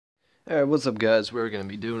Alright, what's up guys? We're gonna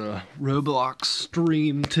be doing a Roblox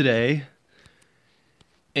stream today.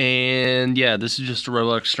 And yeah, this is just a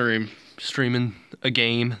Roblox stream. Streaming a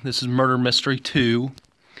game. This is Murder Mystery 2.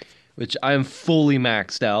 Which I am fully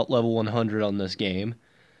maxed out, level 100 on this game.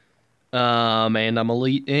 And I'm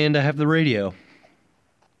elite and I have the radio.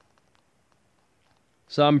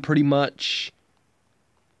 So I'm pretty much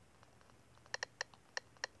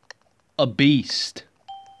a beast.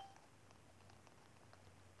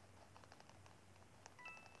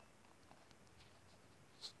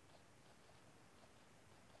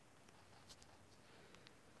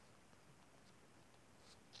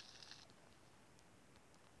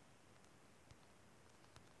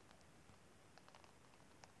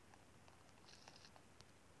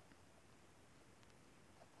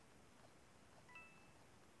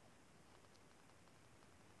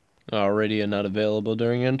 Radio not available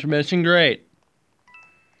during intermission. Great.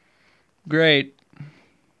 Great.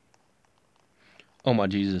 Oh my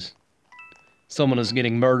Jesus. Someone is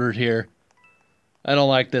getting murdered here. I don't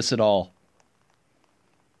like this at all.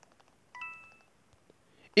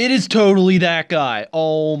 It is totally that guy.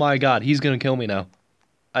 Oh my God. He's gonna kill me now.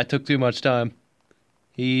 I took too much time.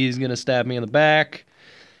 He's gonna stab me in the back.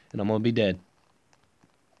 And I'm gonna be dead.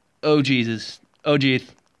 Oh Jesus. Oh jeez.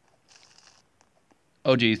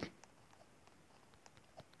 Oh jeez.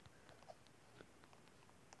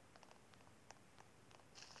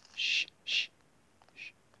 Shh, shh,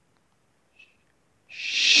 shh,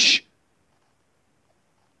 shh.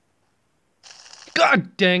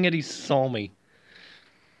 God dang it, he saw me.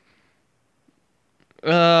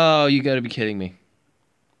 Oh, you gotta be kidding me.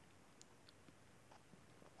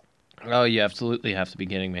 Oh, you absolutely have to be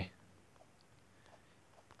kidding me.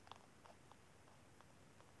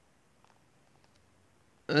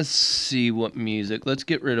 Let's see what music. Let's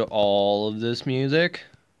get rid of all of this music.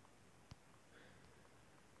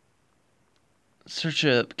 Search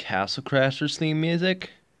up Castle Crashers theme music.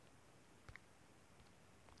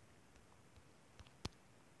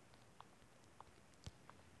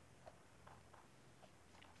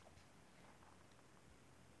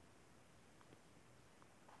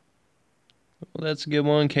 Well, that's a good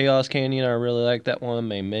one. Chaos Canyon, I really like that one.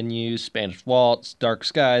 Main menu, Spanish Waltz, Dark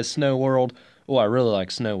Skies, Snow World. Oh, I really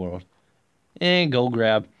like Snow World. And Gold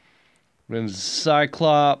Grab.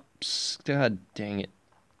 Cyclops. God dang it.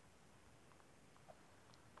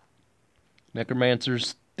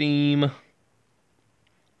 Necromancer's theme.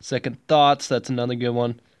 Second Thoughts, that's another good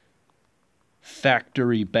one.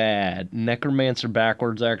 Factory Bad. Necromancer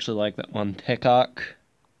backwards, I actually like that one. Hickok.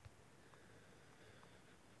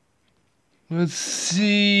 Let's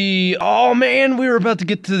see. Oh man, we were about to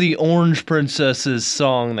get to the Orange Princess's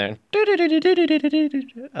song there.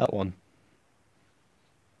 That one.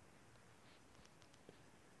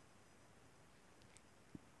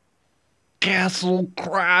 Castle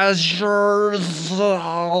Crashers.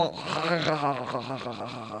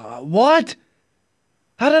 What?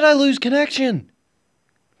 How did I lose connection?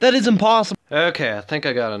 That is impossible. Okay, I think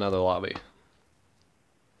I got another lobby.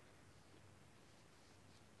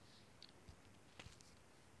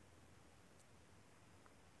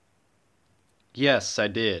 Yes, I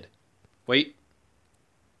did. Wait.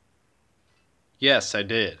 Yes, I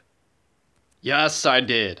did. Yes, I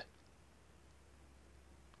did.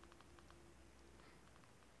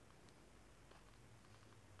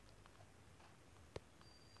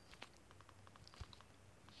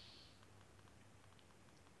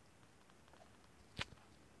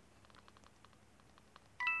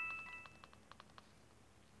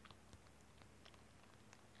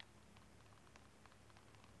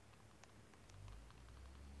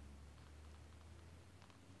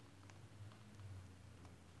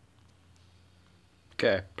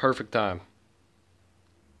 Okay, perfect time.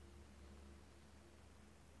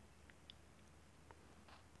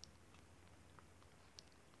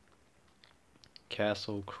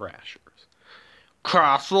 Castle Crashers.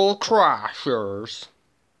 Castle Crashers.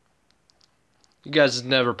 You guys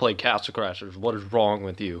never played Castle Crashers. What is wrong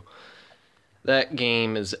with you? That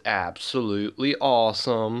game is absolutely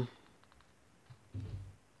awesome.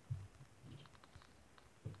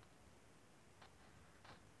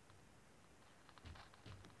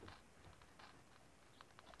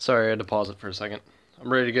 Sorry, I had to pause it for a second.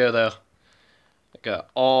 I'm ready to go, though. I got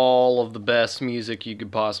all of the best music you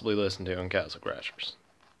could possibly listen to in Castle Crashers.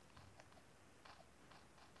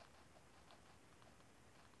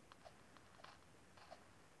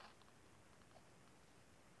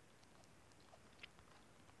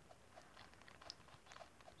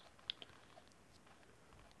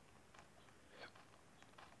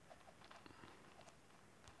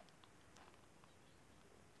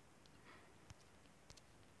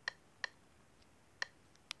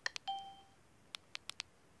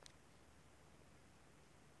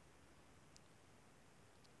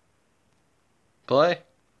 Play.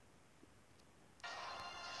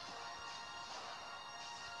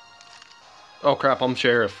 Oh crap, I'm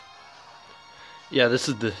sheriff. Yeah, this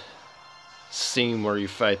is the scene where you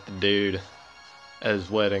fight the dude at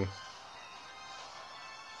his wedding.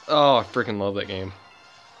 Oh, I freaking love that game.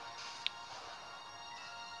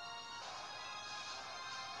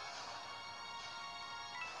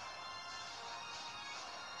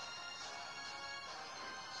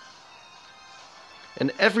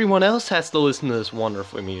 And everyone else has to listen to this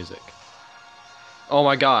wonderful music. Oh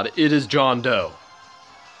my god, it is John Doe.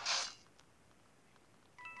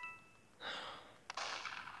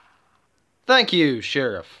 Thank you,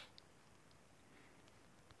 Sheriff.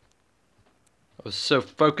 I was so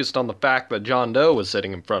focused on the fact that John Doe was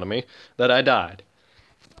sitting in front of me that I died.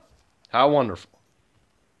 How wonderful.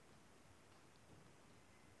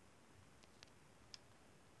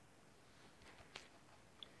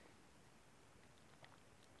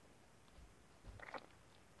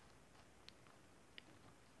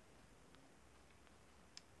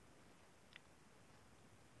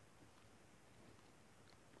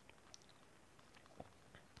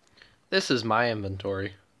 This is my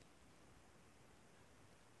inventory.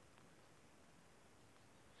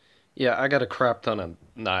 Yeah, I got a crap ton of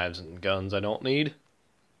knives and guns I don't need.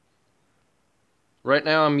 Right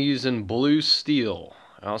now I'm using blue steel.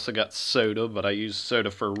 I also got soda, but I used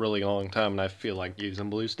soda for a really long time and I feel like using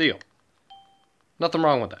blue steel. Nothing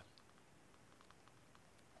wrong with that.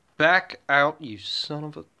 Back out, you son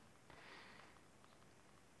of a...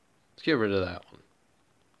 Let's get rid of that one.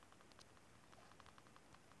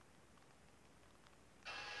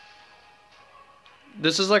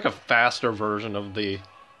 This is like a faster version of the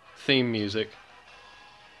theme music.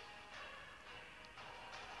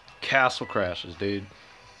 Castle crashes, dude.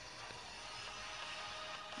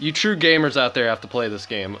 You true gamers out there have to play this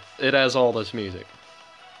game. It has all this music.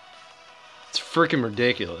 It's freaking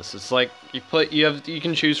ridiculous. It's like you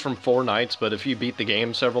can choose from 4 knights, but if you beat the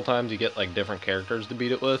game several times, you get like different characters to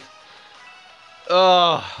beat it with.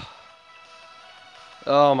 Oh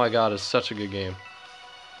my god, it's such a good game.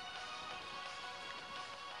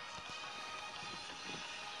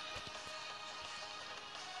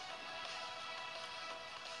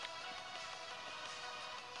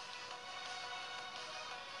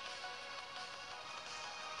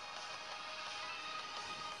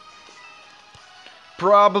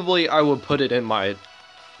 Probably I would put it in my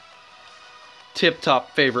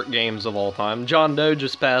tip-top favorite games of all time. John Doe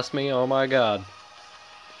just passed me. Oh my god.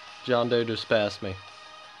 John Doe just passed me.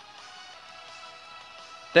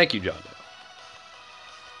 Thank you, John Doe.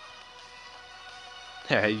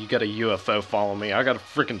 Hey, you got a UFO following me. I got a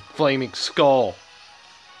freaking flaming skull.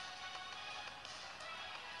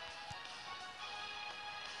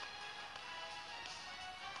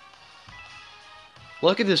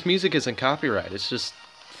 Look at this music isn't copyright. It's just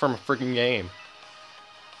from a freaking game.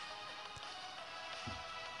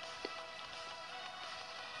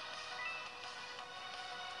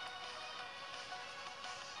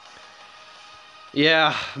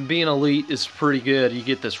 Yeah, being elite is pretty good. You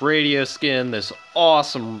get this radio skin, this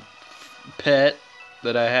awesome pet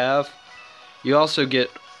that I have. You also get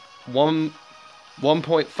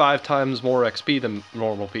 1.5 times more XP than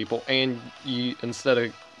normal people, and you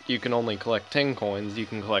can only collect 10 coins, you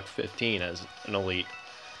can collect 15 as an elite.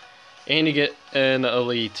 And you get an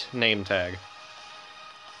elite name tag.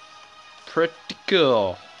 Pretty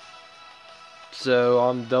cool. So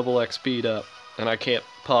I'm double XP'd up, and I can't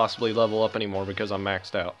possibly level up anymore because I'm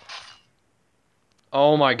maxed out.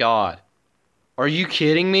 Oh my god. Are you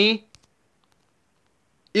kidding me?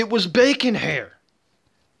 It was bacon hair.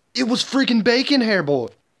 It was freaking bacon hair, boy.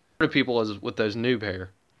 People with those noob hair.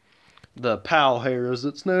 The pal hair, as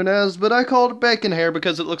it's known as, but I call it bacon hair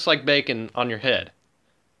because it looks like bacon on your head.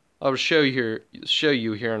 I'll show you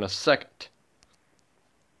here in a second.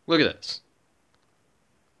 Look at this.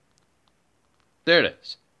 There it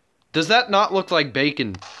is. Does that not look like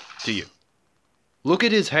bacon to you? Look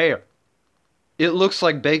at his hair. It looks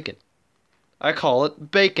like bacon. I call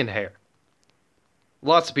it bacon hair.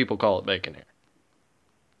 Lots of people call it bacon hair.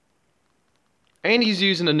 And he's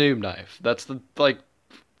using a noob knife. That's the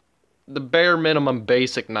bare minimum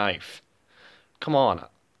basic knife. Come on.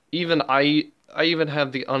 I even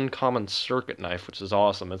have the uncommon circuit knife, which is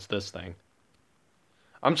awesome. It's this thing.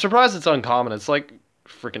 I'm surprised it's uncommon. It's like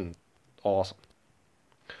freaking awesome.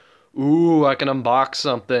 Ooh, I can unbox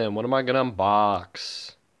something. What am I gonna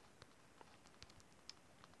unbox?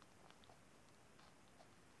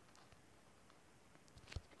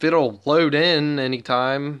 If it'll load in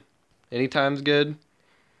anytime. Anytime's good.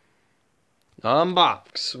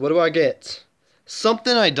 Unbox. What do I get?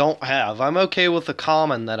 Something I don't have. I'm okay with the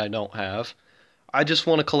common that I don't have. I just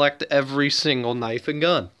want to collect every single knife and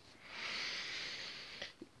gun.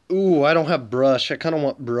 Ooh, I don't have brush. I kind of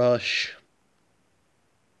want brush.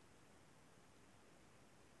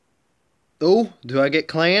 Oh, do I get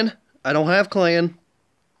clan? I don't have clan.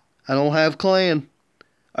 I don't have clan.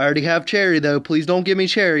 I already have cherry, though. Please don't give me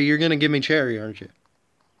cherry. You're going to give me cherry, aren't you?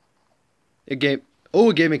 It gave... Oh,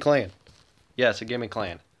 it gave me clan. Yes, it gave me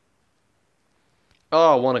clan.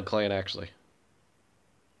 Oh, I wanted clan, actually.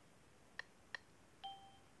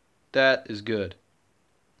 That is good.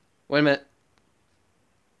 Wait a minute.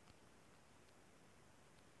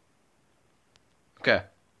 Okay.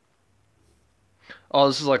 Oh,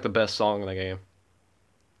 this is like the best song in the game.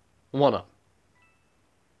 One up.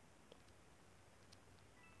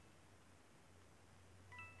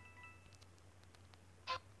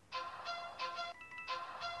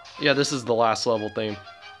 Yeah, this is the last level theme.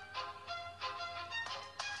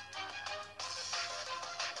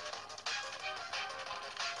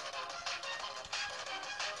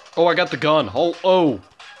 Oh, I got the gun. Oh,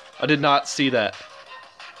 I did not see that.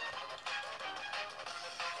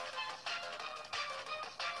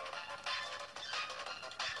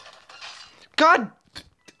 God!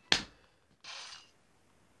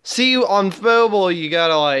 See, on mobile, you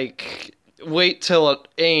gotta, like, wait till it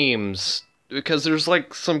aims. Because there's,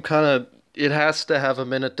 like, some kind of... It has to have a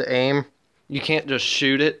minute to aim. You can't just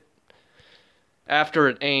shoot it. After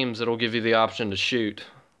it aims, it'll give you the option to shoot.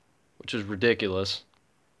 Which is ridiculous.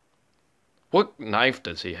 What knife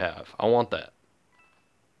does he have? I want that.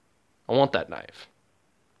 I want that knife.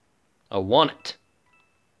 I want it.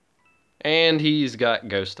 And he's got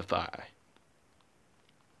Ghostify.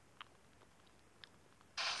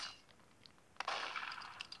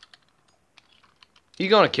 He's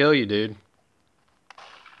gonna kill you, dude.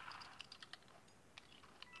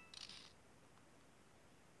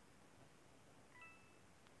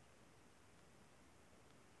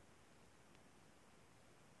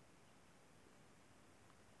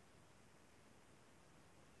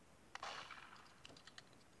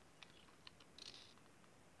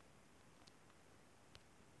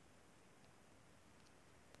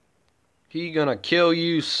 He gonna kill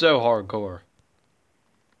you so hardcore.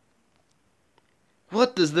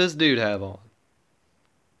 What does this dude have on?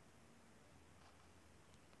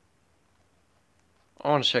 I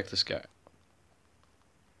want to check this guy.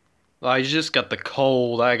 Oh, he's just got the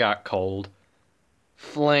cold. I got cold.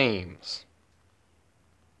 Flames.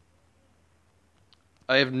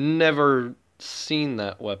 I have never seen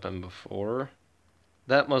that weapon before.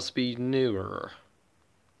 That must be newer.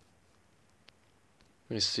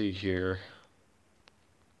 Let me see here.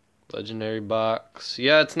 Legendary box.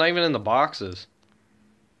 Yeah, it's not even in the boxes.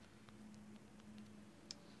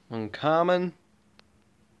 Uncommon.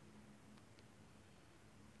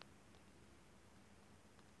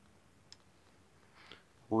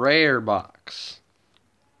 Rare box.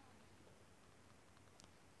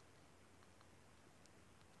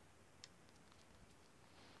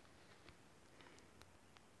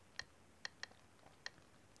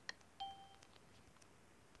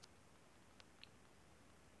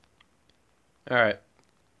 Alright.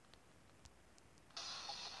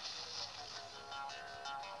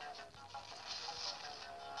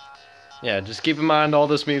 Yeah, just keep in mind all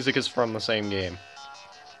this music is from the same game.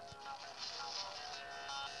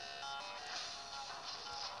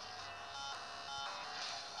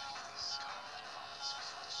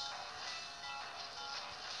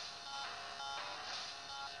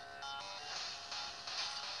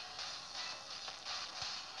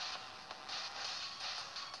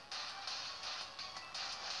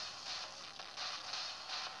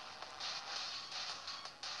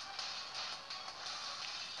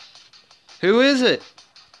 Who is it?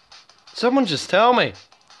 Someone just tell me.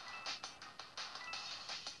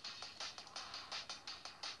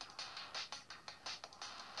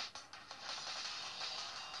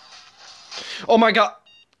 Oh my god.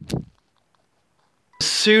 As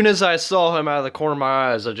soon as I saw him out of the corner of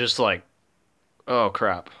my eyes, I just like, oh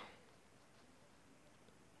crap.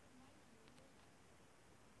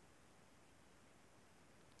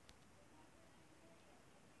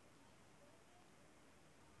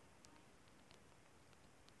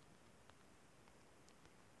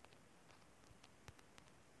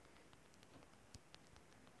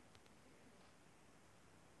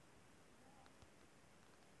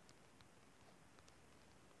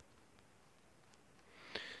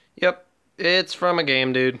 Yep, it's from a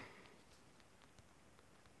game, dude.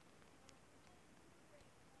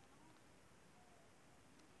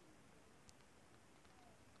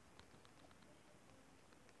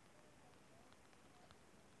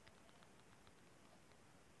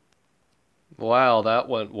 Wow, that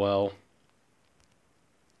went well.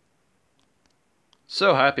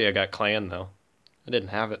 So happy I got clan though. I didn't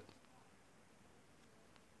have it.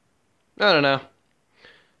 I don't know.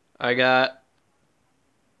 I got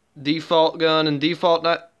default gun and default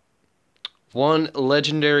not. One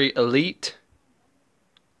legendary elite.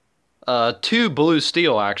 2 blue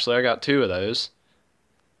steel actually. I got 2 of those.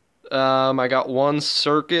 I got 1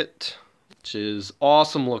 circuit, which is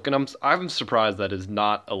awesome looking. I'm surprised that is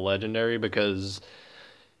not a legendary because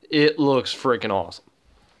it looks freaking awesome.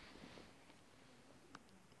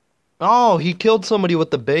 Oh, he killed somebody with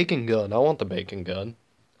the bacon gun. I want the bacon gun.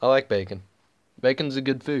 I like bacon. Bacon's a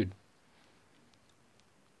good food.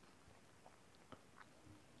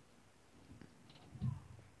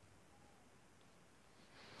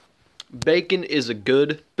 Bacon is a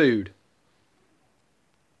good food.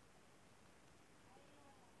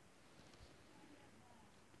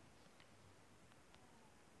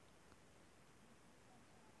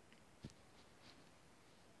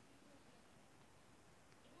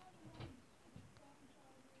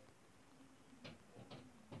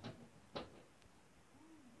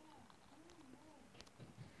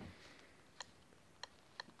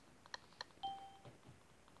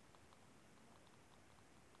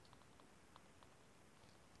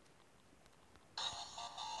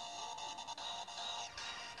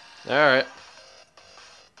 Alright.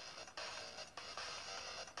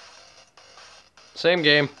 Same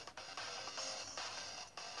game.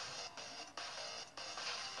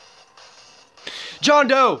 John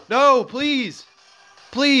Doe! No, please!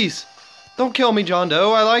 Please! Don't kill me, John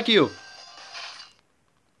Doe. I like you.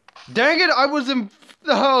 Dang it, I was in...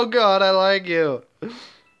 Oh, God, I like you.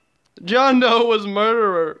 John Doe was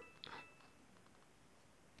murderer.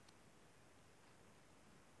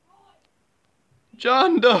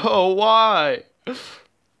 John Doe, why?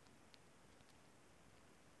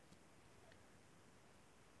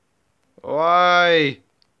 Why?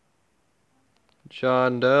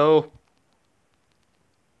 John Doe.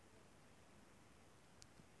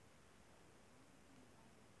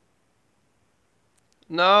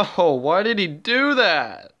 No, why did he do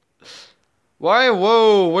that? Why?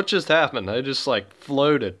 Whoa, what just happened? I just like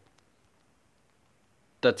floated.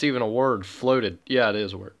 That's even a word, floated. Yeah, it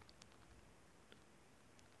is a word.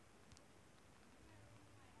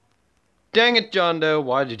 Dang it, John Doe,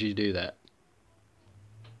 why did you do that?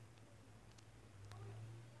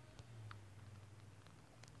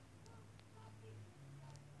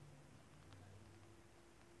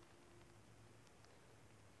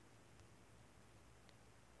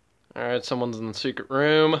 Alright, someone's in the secret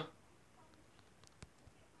room.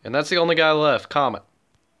 And that's the only guy left, Comet.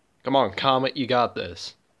 Come on, Comet, you got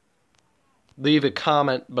this. Leave a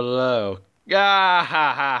comment below. Ah,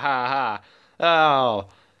 ha, ha, ha, ha. Oh.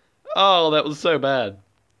 Oh, that was so bad.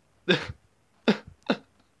 What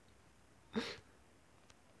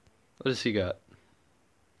does he got?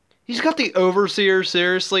 He's got the Overseer,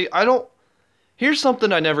 seriously? Here's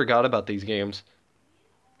something I never got about these games.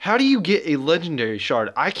 How do you get a legendary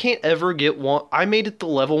shard? I can't ever get one. I made it to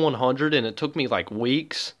level 100 and it took me like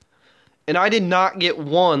weeks. And I did not get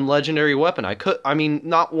one legendary weapon. I mean,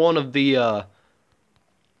 not one of the,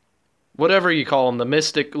 whatever you call them, the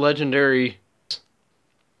mystic legendary.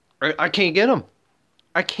 I can't get them.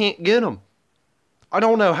 I can't get them. I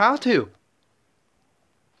don't know how to.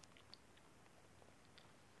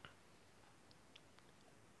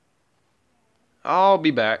 I'll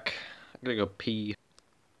be back. I gotta go pee.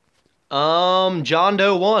 John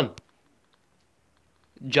Doe won.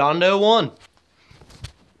 John Doe won.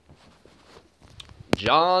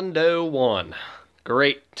 John Doe won.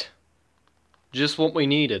 Great. Just what we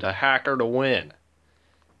needed, a hacker to win.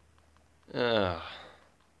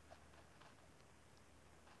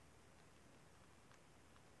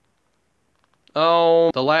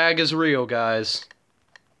 Oh, the lag is real, guys.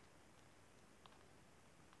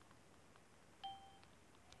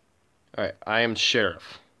 Alright, I am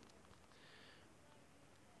sheriff.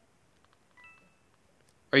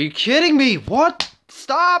 Are you kidding me? What?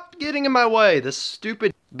 Stop getting in my way, this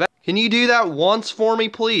stupid... Can you do that once for me,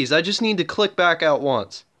 please? I just need to click back out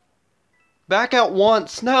once. Back out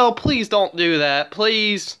once? No, please don't do that,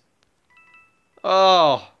 please.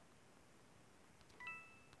 Oh.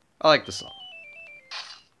 I like the song.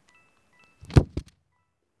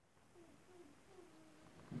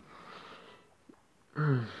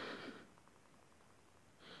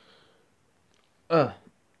 Oh,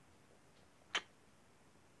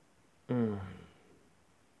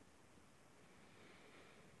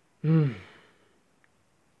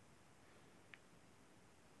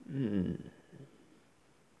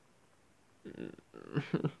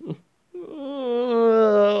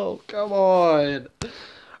 come on.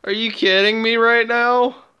 Are you kidding me right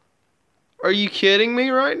now? Are you kidding me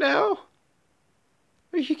right now?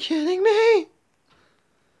 Are you kidding me?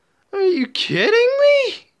 Are you kidding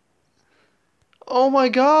me? Oh my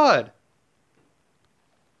god.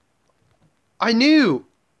 I knew.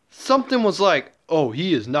 Something was like, oh,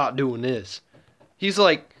 he is not doing this. He's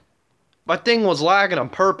like, my thing was lagging on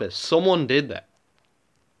purpose. Someone did that.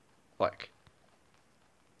 Like,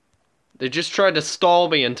 they just tried to stall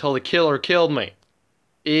me until the killer killed me.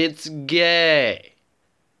 It's gay.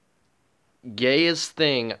 Gayest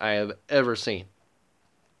thing I have ever seen.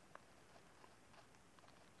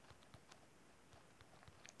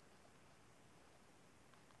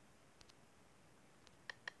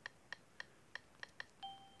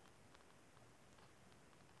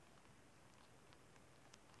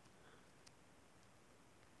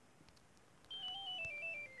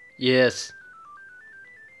 Yes.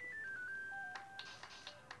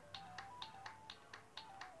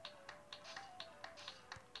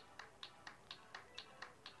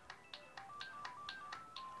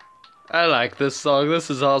 I like this song.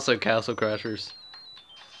 This is also Castle Crashers.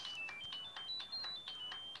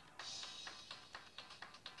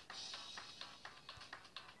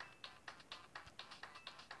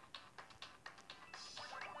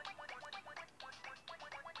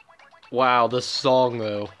 Wow, this song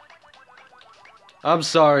though. I'm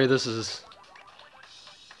sorry, this is...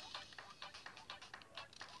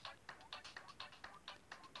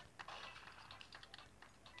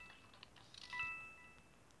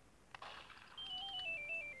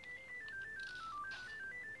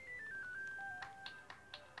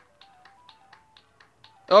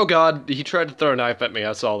 Oh god, he tried to throw a knife at me,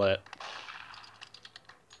 I saw that.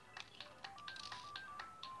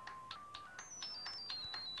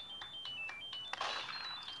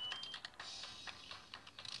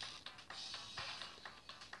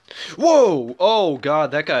 Whoa! Oh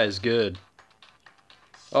god, that guy is good.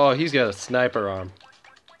 Oh, he's got a sniper on him.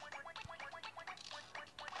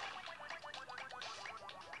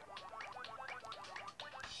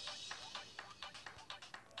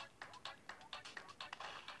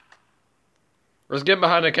 Let's get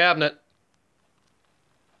behind the cabinet.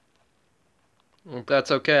 If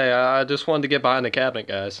that's okay, I just wanted to get behind the cabinet,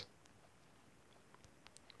 guys.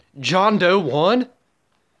 John Doe won?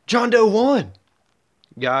 John Doe won!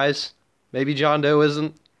 Guys, maybe John Doe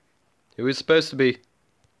isn't who he's supposed to be.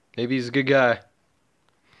 Maybe he's a good guy.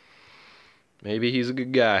 Maybe he's a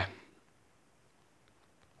good guy.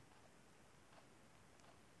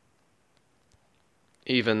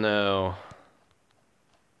 Even though...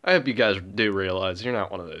 I hope you guys do realize you're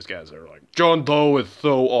not one of those guys that are like, John Doe is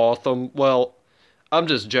so awesome. Well, I'm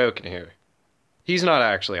just joking here. He's not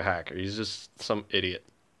actually a hacker. He's just some idiot.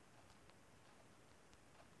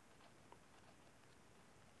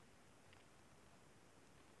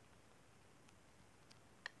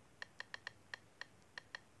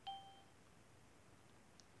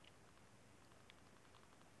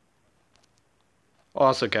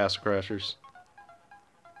 Also, Castle Crashers.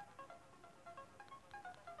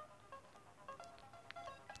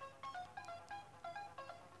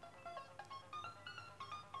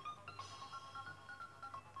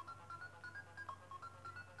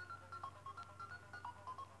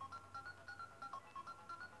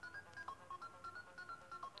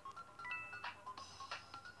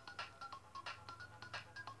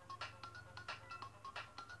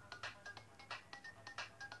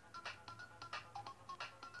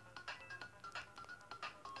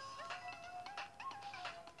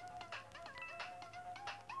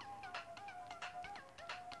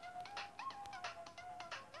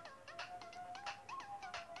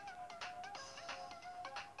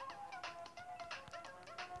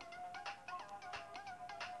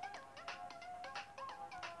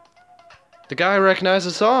 The guy recognized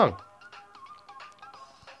the song.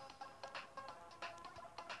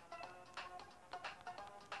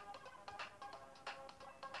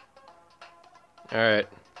 Alright.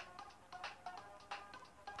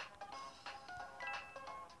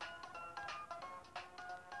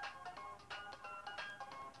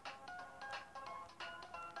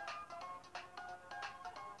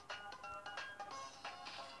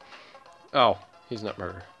 Oh, he's not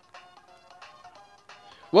murder.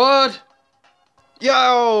 What?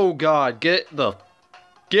 Yo, God, get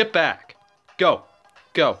back. Go.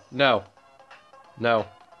 Go. No. No.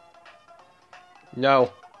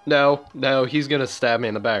 No. No. No. He's gonna stab me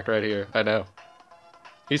in the back right here. I know.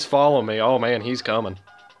 He's following me. Oh, man, he's coming.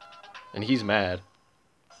 And he's mad.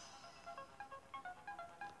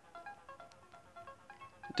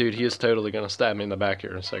 Dude, he is totally gonna stab me in the back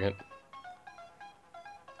here in a second.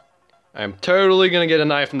 I'm totally gonna get a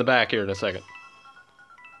knife in the back here in a second.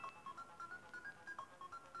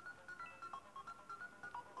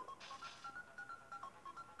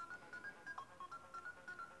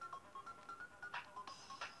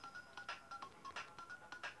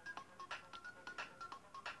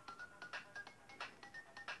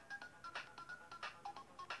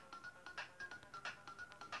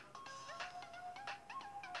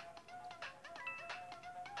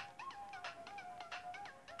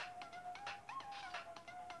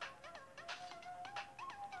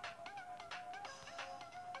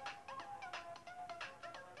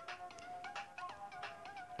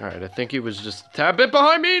 Alright, I think he was just a tad bit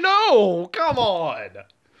behind me. No! Come on!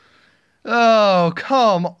 Oh,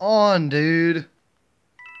 come on, dude.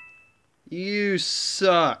 You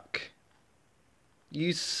suck.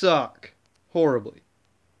 You suck. Horribly.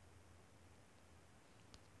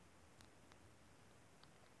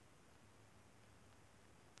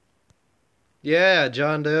 Yeah,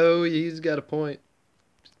 John Doe, he's got a point.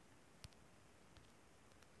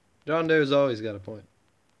 John Doe's always got a point.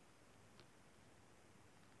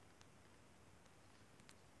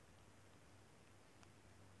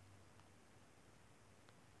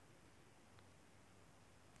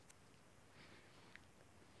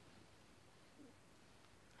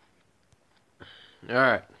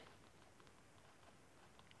 Alright.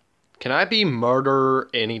 Can I be murderer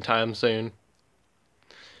anytime soon?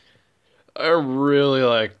 I really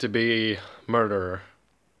like to be murderer.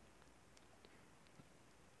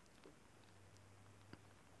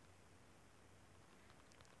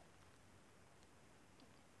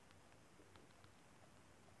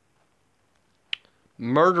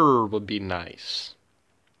 Murderer would be nice.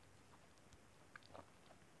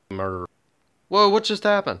 Murderer. Whoa, what just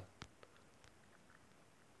happened?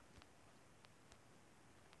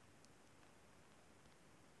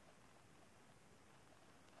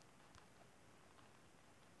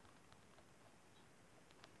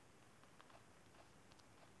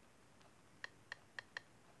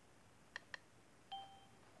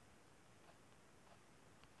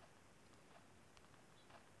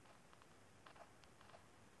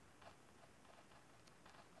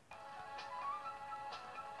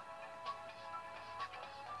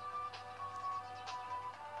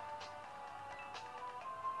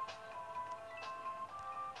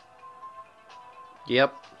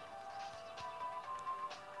 Yep.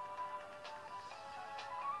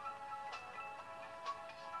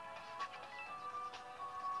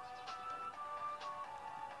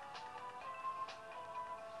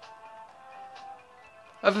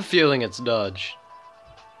 I have a feeling it's Dodge.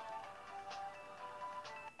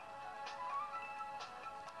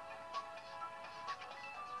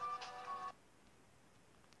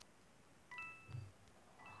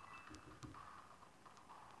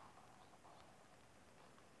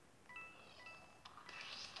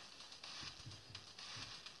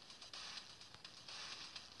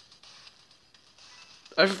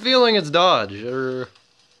 I have a feeling it's Dodge, or...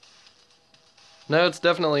 No, it's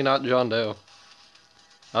definitely not John Doe.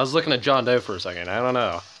 I was looking at John Doe for a second, I don't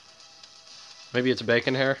know. Maybe it's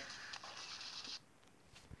Bacon Hair?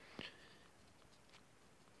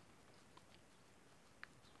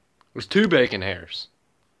 There's two Bacon Hairs.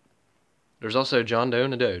 There's also John Doe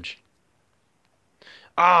and a Doge.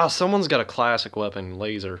 Ah, someone's got a classic weapon,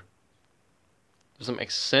 laser. Doesn't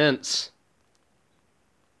make sense.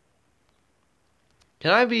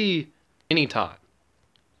 Can I be anytime?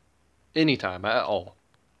 Anytime at all.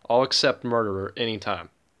 I'll accept murderer anytime.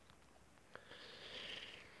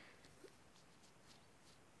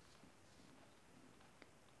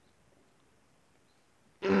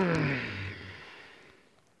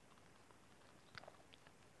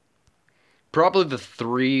 Probably the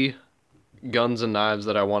three guns and knives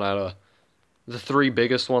that I want out of... The three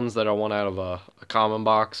biggest ones that I want out of a common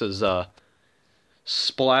box is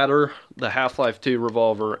Splatter, the Half-Life 2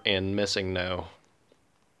 revolver, and Missing No.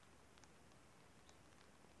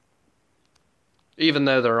 Even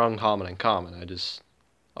though they're uncommon and common,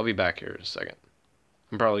 I'll be back here in a second.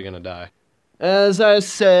 I'm probably gonna die. As I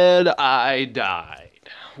said, I died.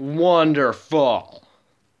 Wonderful.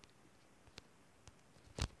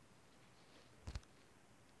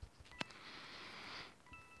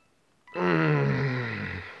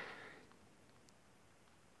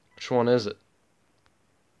 Which one is it?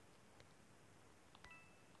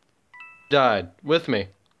 Died. With me.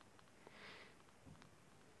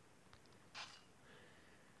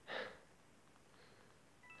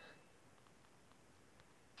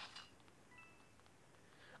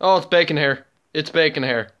 Oh, it's Bacon Hair. It's Bacon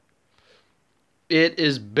Hair. It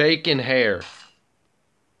is Bacon Hair.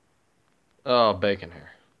 Oh, Bacon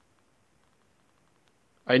Hair.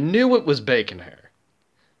 I knew it was Bacon Hair.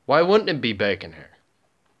 Why wouldn't it be Bacon Hair?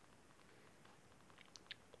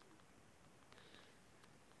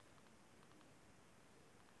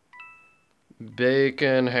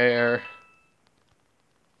 Bacon Hair.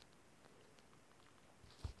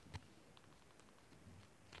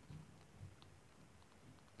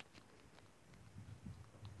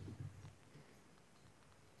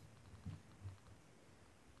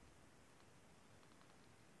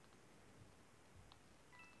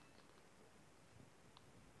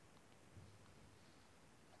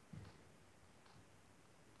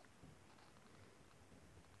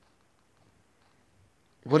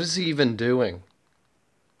 What is he even doing?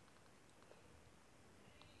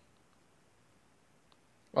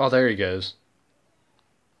 Oh, there he goes.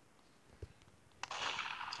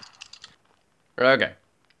 Okay.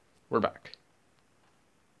 We're back.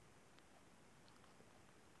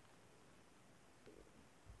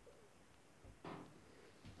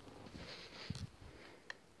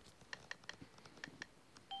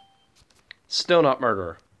 Still not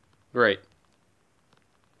murderer. Great.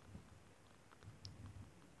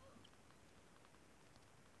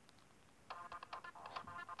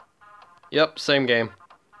 Yep, same game.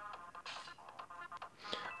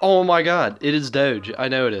 Oh my god, it is Doge. I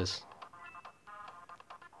know it is.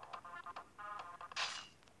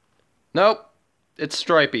 Nope. It's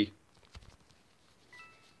Stripey.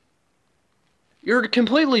 You're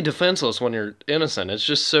completely defenseless when you're innocent. It's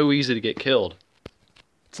just so easy to get killed.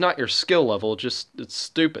 It's not your skill level, it's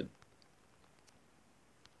stupid.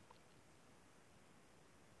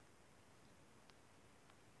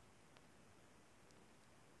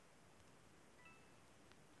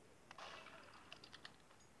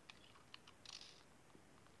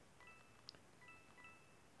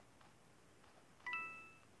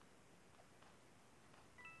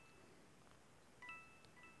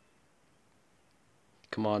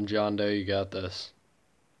 Come on, John Doe, you got this.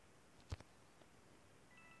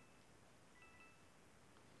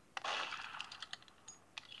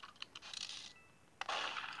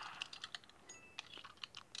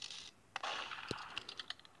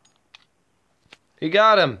 He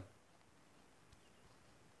got him.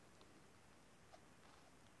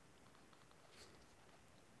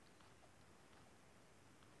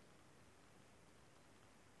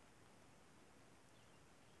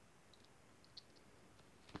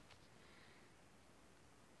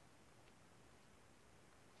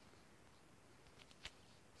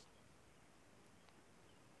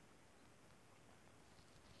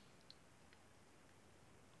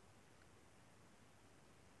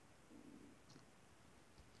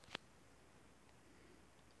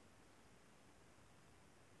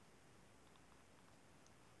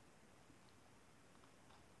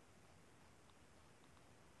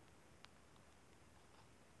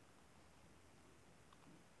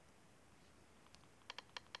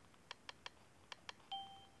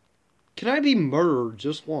 Can I be murdered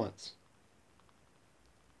just once?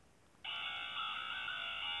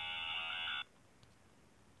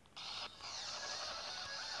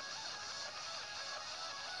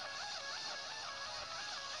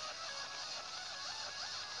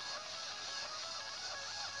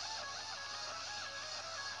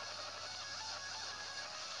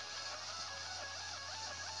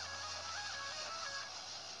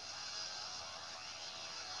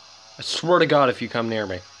 I swear to God if you come near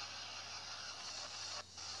me.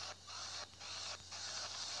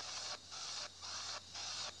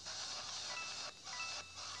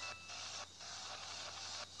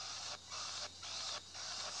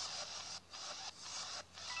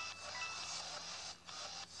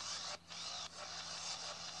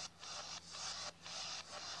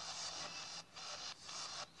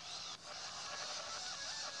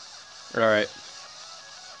 Alright.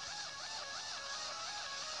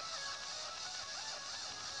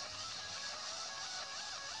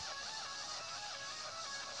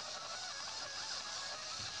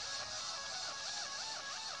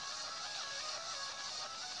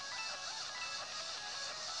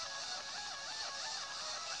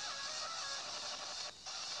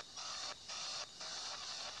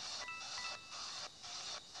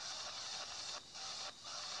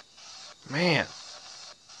 Man.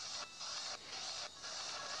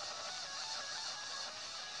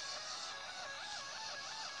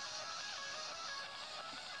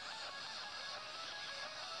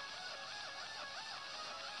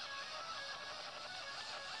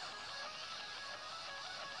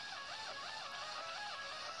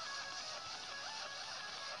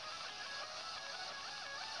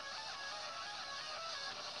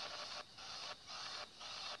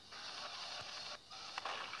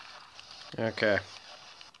 Okay.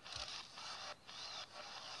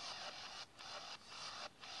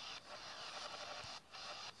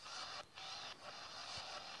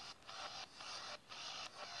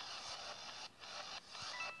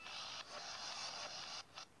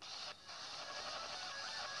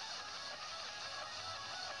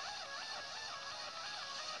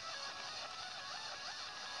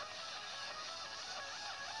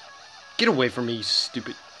 Get away from me, you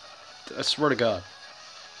stupid. I swear to God.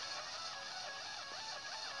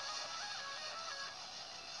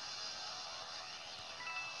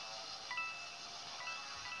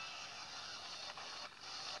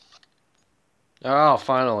 Oh,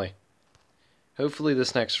 finally. Hopefully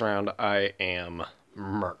this next round I am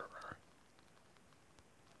murderer.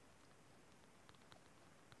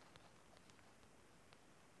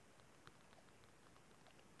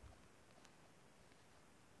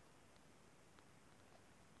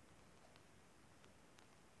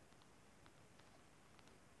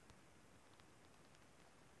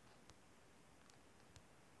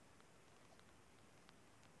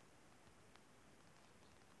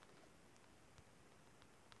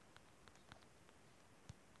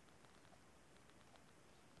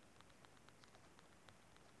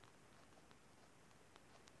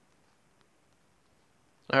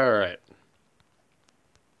 Alright.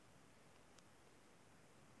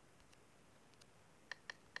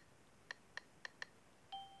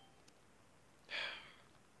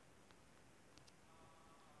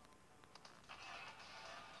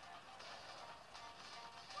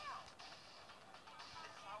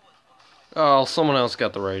 Oh, someone else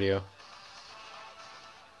got the radio.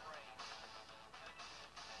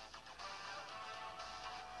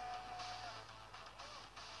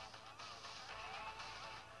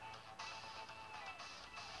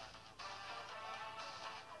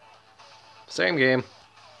 Same game.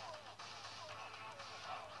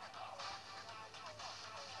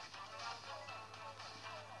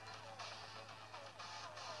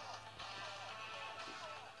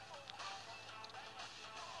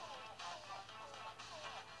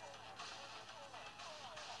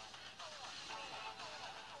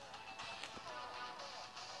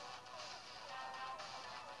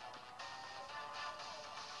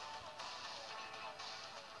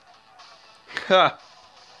 Ha!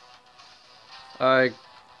 I...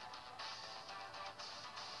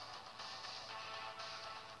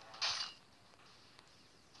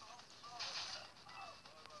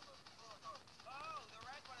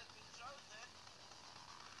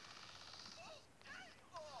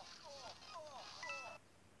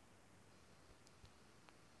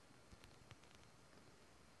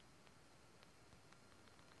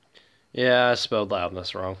 Yeah, I spelled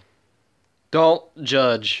loudness wrong. Don't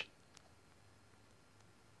judge.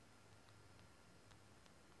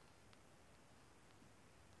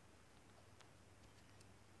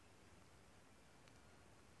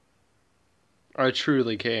 I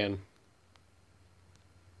truly can.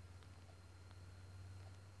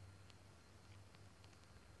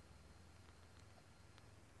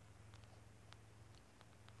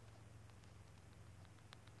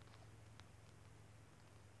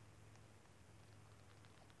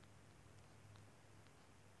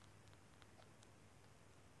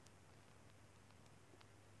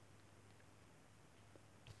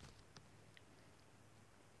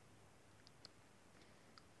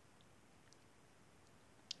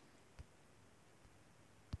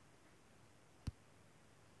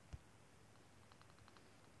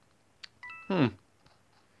 Hmm.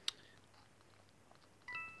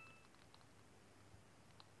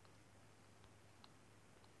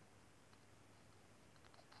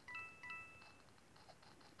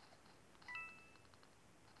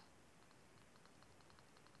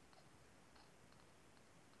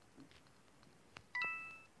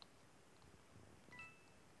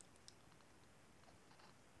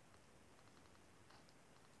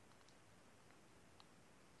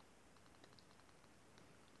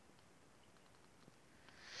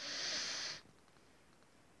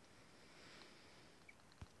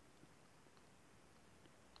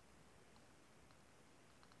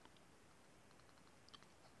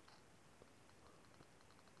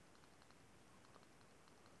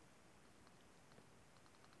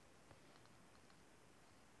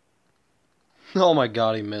 Oh my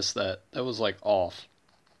god, he missed that. That was like off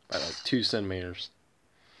by like 2 centimeters.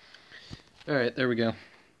 Alright, there we go.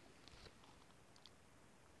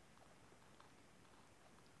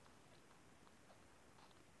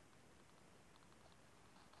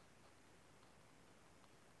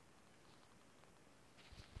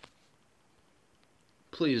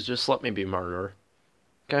 Please, just let me be murderer.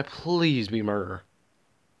 Can I please be murderer?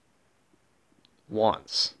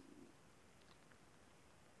 Once.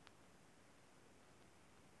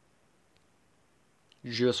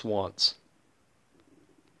 Just once.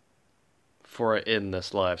 Before I end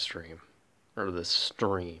this live stream. Or this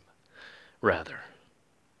stream, rather.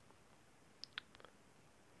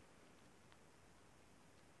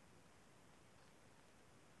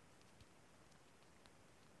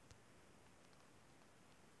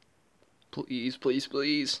 Please, please,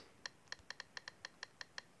 please.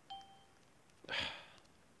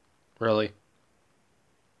 Really?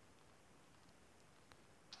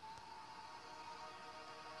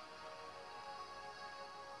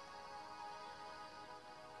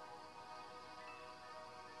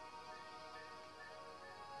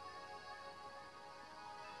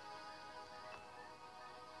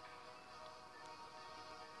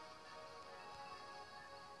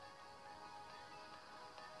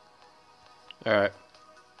 Alright.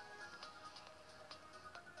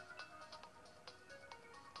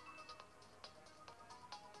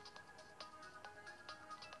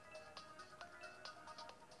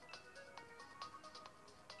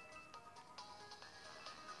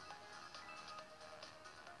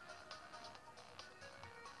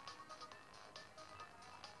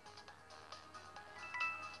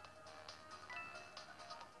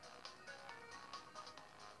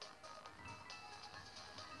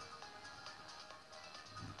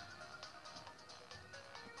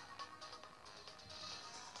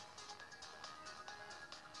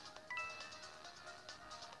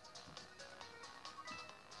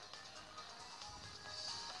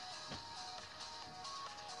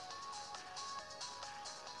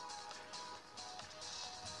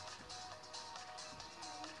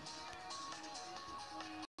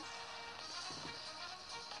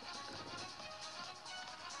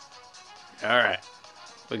 Alright.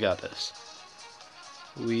 We got this.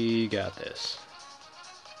 We got this.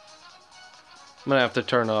 I'm gonna have to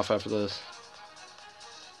turn off after this.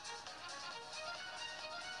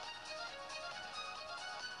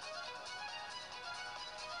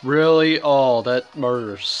 Really? Oh, that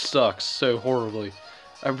murder sucks so horribly.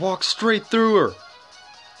 I walked straight through her.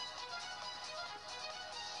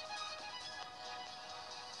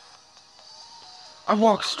 I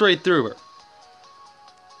walked straight through her.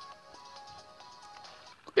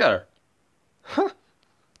 Look at her. Huh.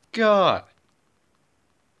 God.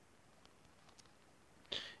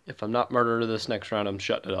 If I'm not murdered this next round, I'm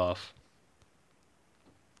shutting it off.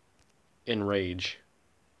 In rage.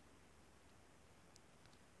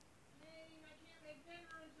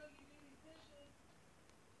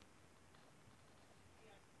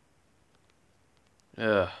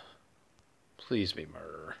 Ugh. Please be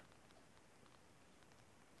murderer.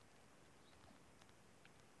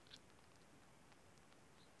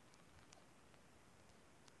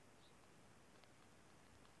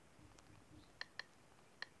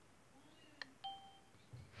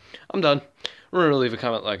 I'm done. Remember to leave a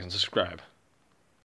comment, like, and subscribe.